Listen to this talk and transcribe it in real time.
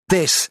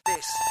This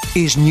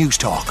is News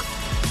Talk.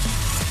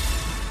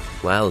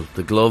 Well,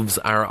 the gloves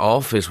are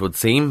off, it would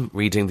seem.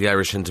 Reading the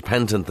Irish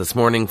Independent this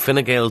morning,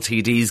 Fine Gael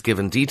TDs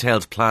given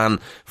detailed plan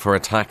for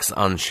attacks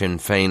on Sinn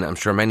Féin. I'm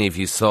sure many of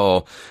you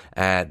saw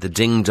the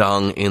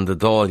ding-dong in the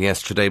Dáil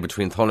yesterday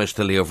between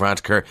Taoiseach Leo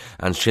Varadkar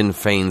and Sinn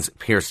Féin's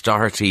Pearse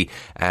Doherty.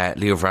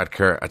 Leo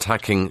Varadkar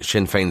attacking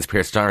Sinn Féin's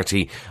Pearse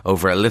Doherty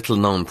over a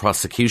little-known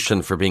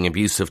prosecution for being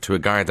abusive to a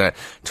Garda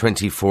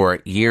 24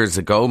 years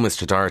ago.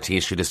 Mr Doherty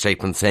issued a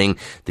statement saying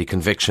the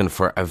conviction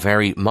for a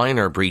very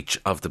minor breach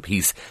of the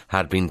peace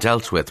had been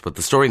dealt with. But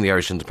the story in the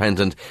Irish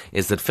Independent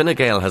is that Fine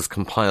Gael has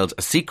compiled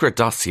a secret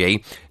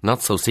dossier,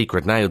 not so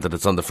secret now that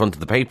it's on the front of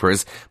the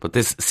papers, but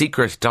this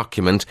secret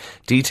document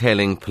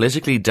detailing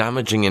politically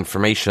damaging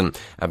information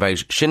about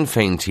Sinn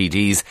Féin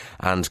TDs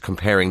and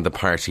comparing the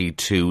party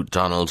to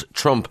Donald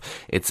Trump.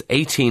 It's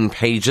 18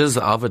 pages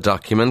of a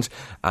document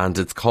and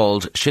it's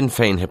called Sinn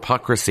Féin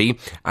Hypocrisy,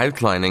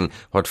 outlining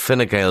what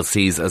Fine Gael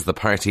sees as the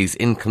party's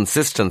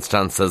inconsistent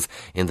stances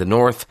in the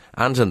North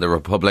and in the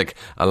Republic,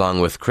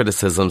 along with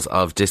criticisms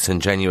of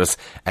disingenuous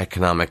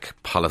economic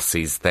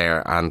policies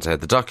there. And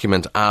the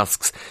document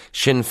asks,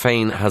 Sinn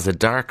Féin has a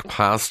dark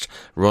past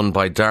run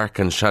by dark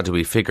and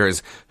shadowy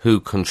figures. Who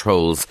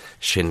controls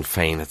Sinn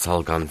Féin? It's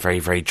all gone very,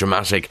 very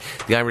dramatic.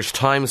 The Irish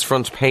Times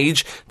front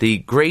page, the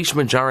great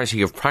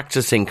majority of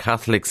practising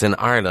Catholics in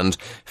Ireland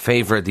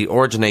favour the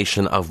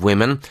ordination of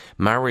women,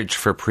 marriage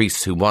for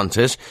priests who want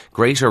it,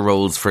 greater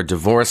roles for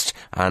divorced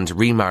and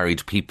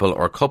remarried people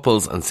or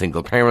couples and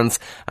single parents,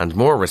 and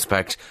more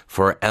respect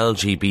for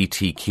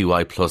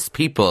LGBTQI plus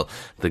people.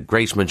 The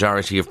great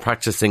majority of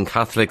practising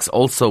Catholics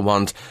also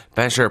want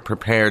better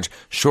prepared,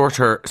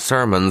 shorter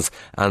sermons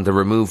and the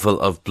removal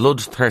of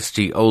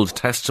bloodthirsty Old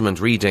Testament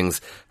readings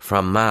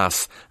from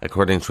Mass,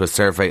 according to a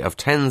survey of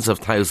tens of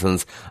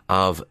thousands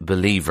of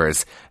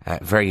believers.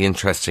 Very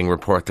interesting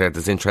report there.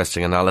 There's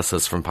interesting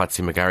analysis from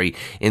Patsy McGarry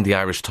in the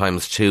Irish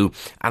Times too.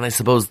 And I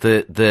suppose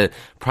the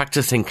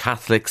practising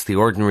Catholics, the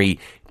ordinary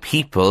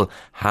people,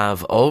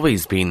 have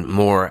always been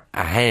more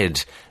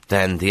ahead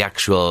than the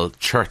actual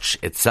church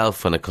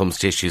itself when it comes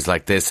to issues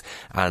like this.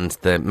 And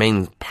the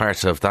main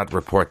part of that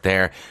report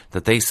there,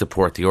 that they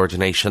support the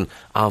ordination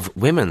of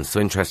women.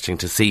 So interesting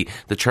to see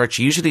the church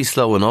usually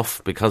slow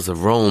enough because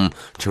of Rome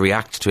to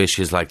react to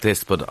issues like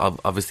this, but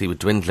obviously with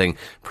dwindling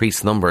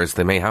priest numbers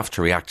they may have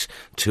to react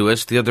to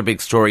it. The other big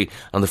story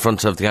on the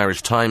front of the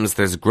Irish Times,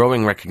 there's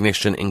growing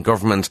recognition in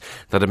government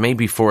that it may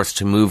be forced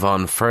to move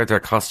on further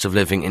cost of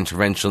living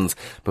interventions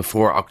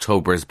before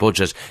October's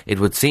budget. It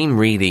would seem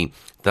really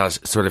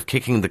that sort of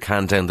kicking the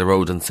can down the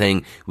road and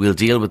saying we'll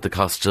deal with the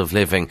cost of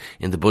living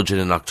in the budget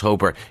in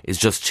October is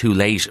just too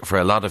late for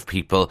a lot of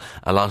people,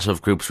 a lot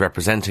of groups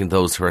representing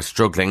those who are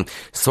struggling.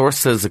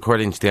 Sources,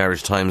 according to the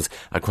Irish Times,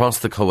 across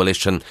the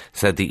coalition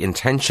said the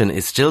intention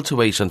is still to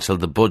wait until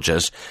the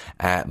budget,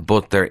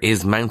 but there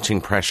is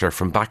mounting pressure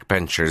from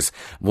backbenchers.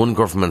 One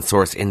government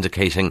source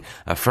indicating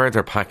a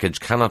further package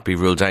cannot be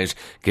ruled out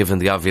given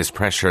the obvious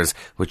pressures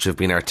which have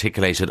been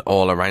articulated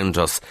all around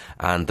us,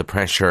 and the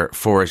pressure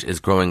for it is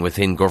growing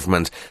within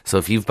government. So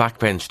if you've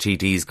backbench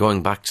TDs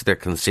going back to their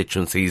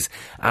constituencies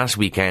at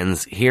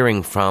weekends,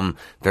 hearing from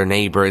their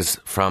neighbours,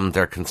 from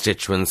their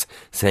constituents,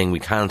 saying we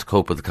can't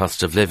cope with the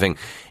cost of living,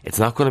 it's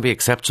not going to be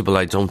acceptable,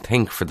 I don't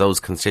think, for those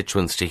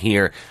constituents to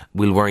hear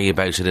we'll worry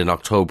about it in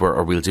October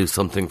or we'll do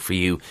something for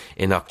you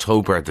in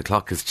October. The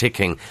clock is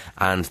ticking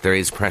and there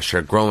is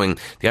pressure growing.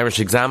 The Irish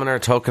Examiner,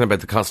 talking about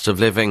the cost of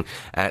living,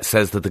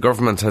 says that the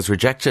government has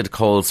rejected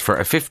calls for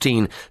a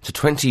 15 to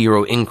 20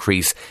 euro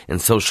increase in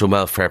social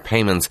welfare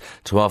payments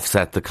to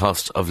offset the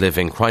cost of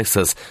living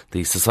crisis.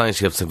 The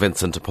Society of St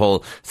Vincent de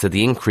Paul said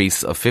the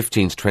increase of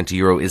 15 to 20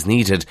 euro is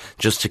needed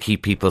just to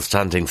keep people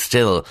standing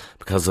still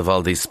because of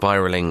all these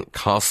spiralling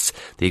costs.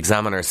 The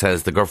Examiner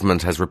says the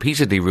government has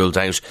repeatedly ruled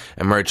out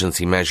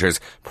emergency measures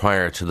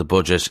prior to the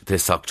budget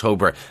this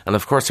October. And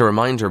of course, a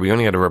reminder, we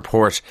only had a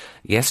report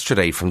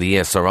yesterday from the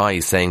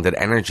ESRI saying that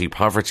energy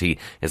poverty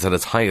is at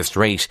its highest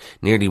rate,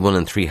 nearly 1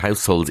 in 3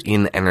 households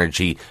in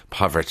energy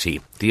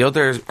poverty. The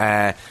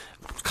other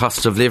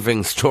cost of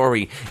living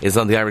story is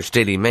on the Irish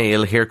Daily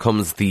Mail. Here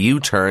comes the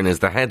U-turn is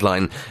the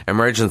headline.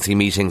 Emergency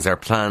meetings are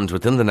planned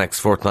within the next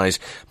fortnight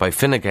by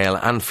Fine Gael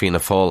and Fianna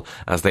Fáil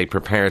as they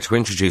prepare to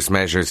introduce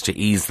measures to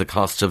ease the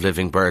cost of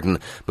living burden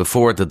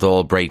before the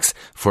Dáil breaks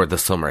for the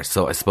summer.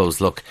 So I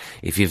suppose, look,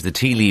 if you have the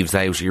tea leaves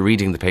out, you're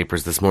reading the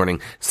papers this morning,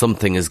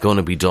 something is going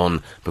to be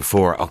done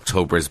before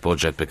October's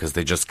budget because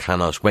they just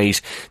cannot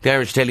wait. The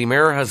Irish Daily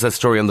Mirror has a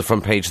story on the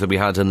front page that we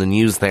had in the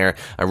news there.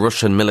 A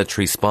Russian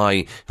military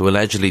spy who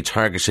allegedly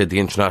targeted the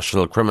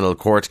International Criminal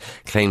Court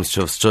claims to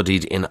have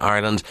studied in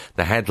Ireland.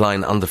 The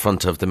headline on the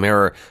front of the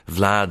Mirror,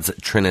 Vlad's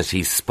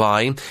Trinity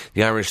spy.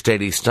 The Irish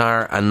Daily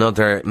Star,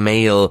 another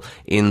male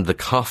in the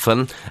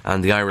coffin.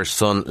 And the Irish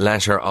Sun,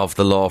 letter of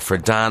the law for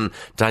Dan.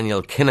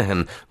 Daniel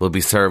Kinahan will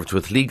be served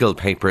with legal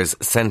papers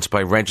sent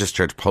by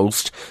registered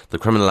post. The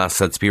Criminal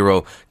Assets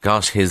Bureau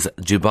got his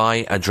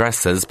Dubai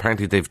addresses.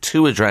 Apparently they've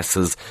 2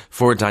 addresses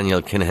for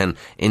Daniel Kinahan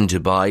in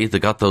Dubai. They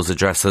got those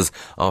addresses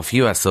off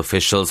US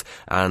officials,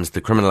 and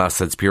the Criminal Assets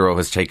Assets Bureau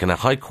has taken a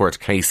High Court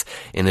case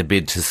in a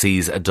bid to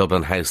seize a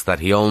Dublin house that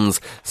he owns.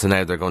 So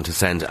now they're going to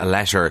send a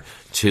letter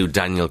to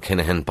Daniel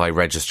Kinahan by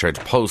registered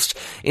post.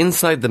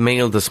 Inside the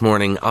Mail this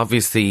morning,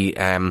 obviously,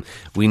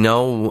 we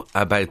know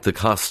about the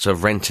cost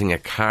of renting a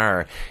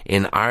car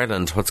in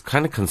Ireland. What's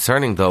kind of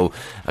concerning, though,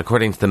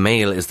 according to the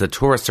Mail, is that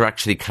tourists are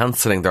actually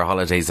cancelling their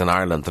holidays in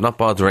Ireland. They're not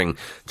bothering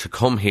to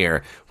come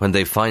here when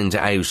they find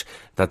out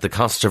that the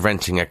cost of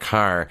renting a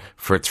car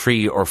for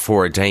 3 or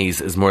 4 days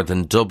is more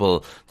than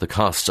double the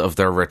cost of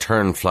their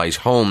return flight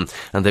home.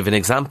 And they've an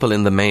example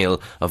in the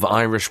Mail of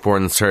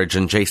Irish-born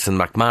surgeon Jason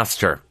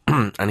McMaster.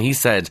 And he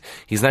said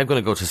he's now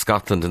going to go to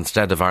Scotland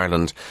instead of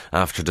Ireland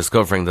after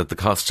discovering that the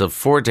cost of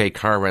 4-day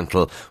car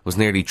rental was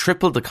nearly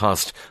triple the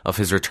cost of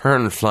his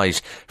return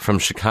flight from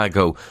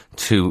Chicago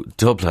to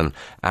Dublin.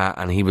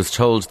 And he was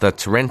told that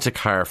to rent a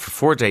car for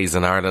 4 days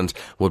in Ireland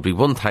would be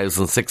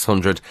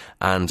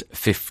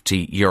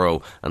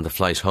 €1,650 and the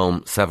flight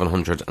home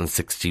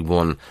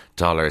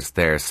 $761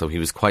 there. So he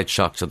was quite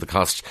shocked at the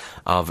cost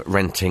of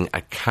renting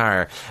a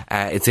car.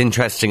 It's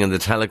interesting, in the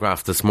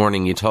Telegraph this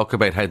morning, you talk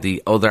about how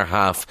the other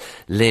half,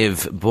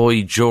 Liv,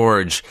 Boy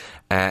George,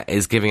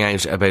 is giving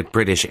out about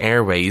British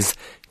Airways,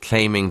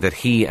 claiming that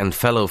he and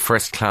fellow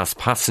first-class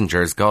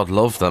passengers, God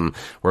love them,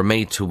 were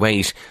made to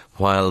wait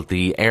while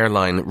the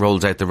airline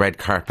rolled out the red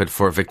carpet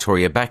for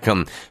Victoria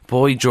Beckham.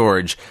 Boy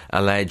George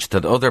alleged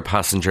that other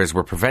passengers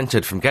were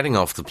prevented from getting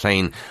off the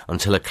plane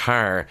until a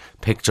car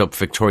picked up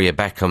Victoria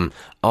Beckham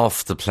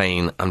off the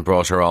plane and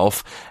brought her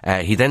off.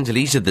 He then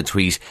deleted the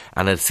tweet,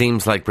 and it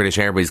seems like British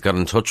Airways got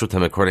in touch with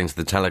him, according to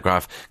the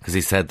Telegraph, because he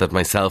said that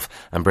myself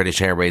and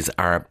British Airways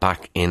are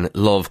back in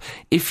love.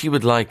 If you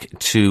would like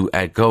to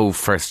go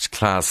first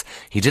class,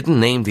 he didn't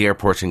name the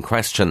airport in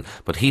question,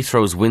 but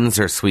Heathrow's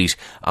Windsor Suite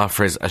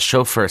offers a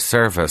chauffeur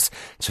service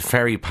to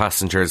ferry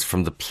passengers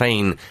from the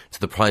plane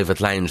to the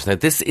private lounge. Now,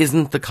 this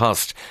isn't the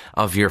cost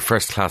of your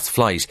first class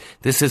flight.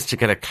 This is to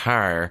get a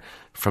car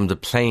from the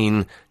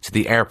plane to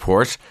the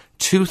airport,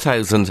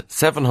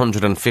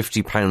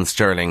 £2,750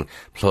 sterling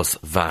plus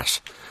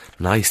VAT.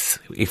 Nice,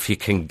 if you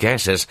can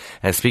get it.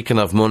 Speaking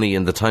of money,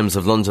 in the Times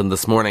of London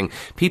this morning,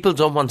 people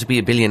don't want to be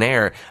a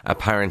billionaire,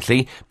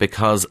 apparently,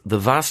 because the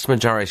vast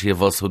majority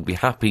of us would be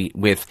happy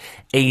with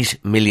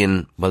 8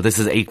 million, well, this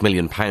is £8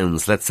 million,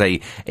 let's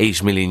say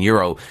 €8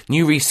 million.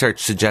 New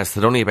research suggests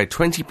that only about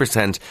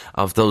 20%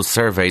 of those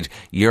surveyed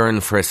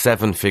yearn for a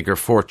 7-figure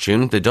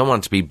fortune. They don't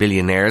want to be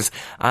billionaires.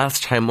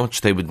 Asked how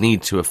much they would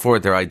need to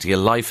afford their ideal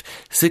life,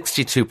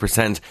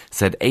 62%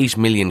 said £8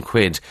 million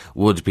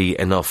would be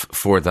enough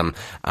for them.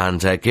 And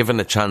given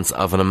a chance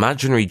of an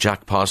imaginary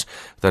jackpot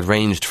that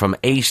ranged from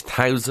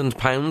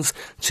 £8,000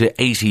 to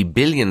 £80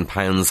 billion,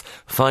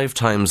 5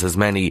 times as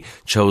many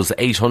chose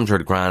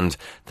 800 grand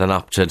than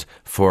opted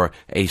for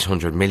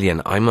 800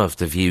 million. I'm of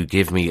the view,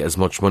 give me as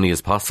much money as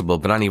possible.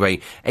 But anyway,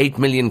 £8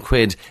 million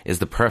is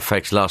the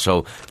perfect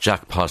lotto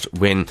jackpot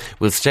win.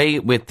 We'll stay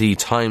with the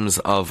Times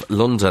of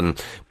London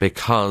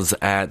because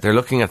they're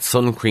looking at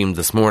sun cream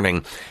this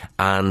morning,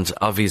 and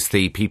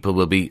obviously people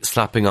will be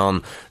slapping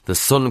on the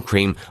sun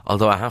cream,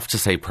 although I have to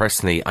say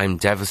personally I'm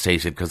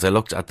devastated because I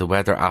looked at the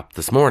weather app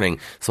this morning,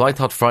 so I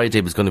thought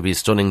Friday was going to be a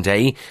stunning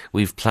day.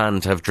 We've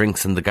planned to have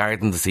drinks in the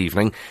garden this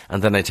evening,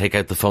 and then I take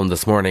out the phone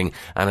this morning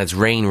and it's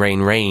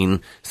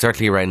rain,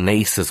 certainly around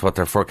Naas is what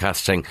they're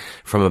forecasting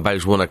from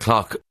about 1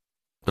 o'clock.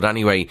 But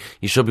anyway,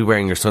 you should be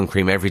wearing your sun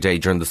cream every day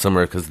during the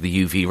summer because of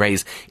the UV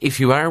rays.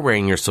 If you are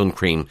wearing your sun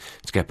cream,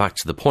 to get back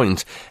to the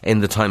point, in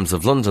the Times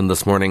of London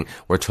this morning,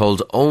 we're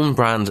told own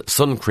brand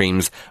sun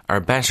creams are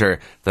better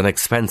than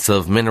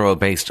expensive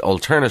mineral-based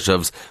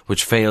alternatives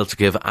which fail to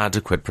give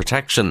adequate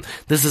protection.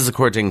 This is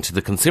according to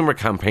the consumer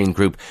campaign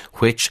group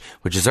which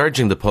is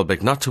urging the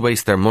public not to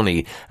waste their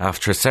money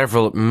after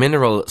several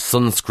mineral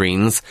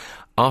sunscreens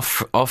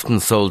often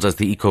sold as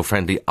the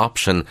eco-friendly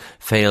option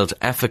failed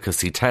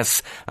efficacy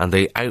tests, and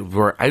they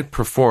were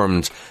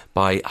outperformed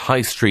by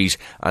high street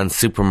and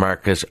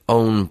supermarket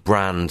own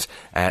brand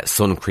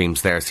sun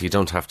creams there, so you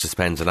don't have to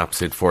spend an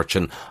absolute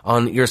fortune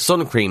on your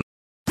sun cream.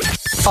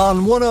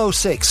 On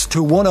 106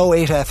 to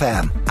 108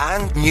 FM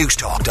and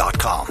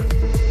newstalk.com.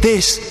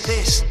 This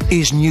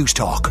is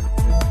Newstalk.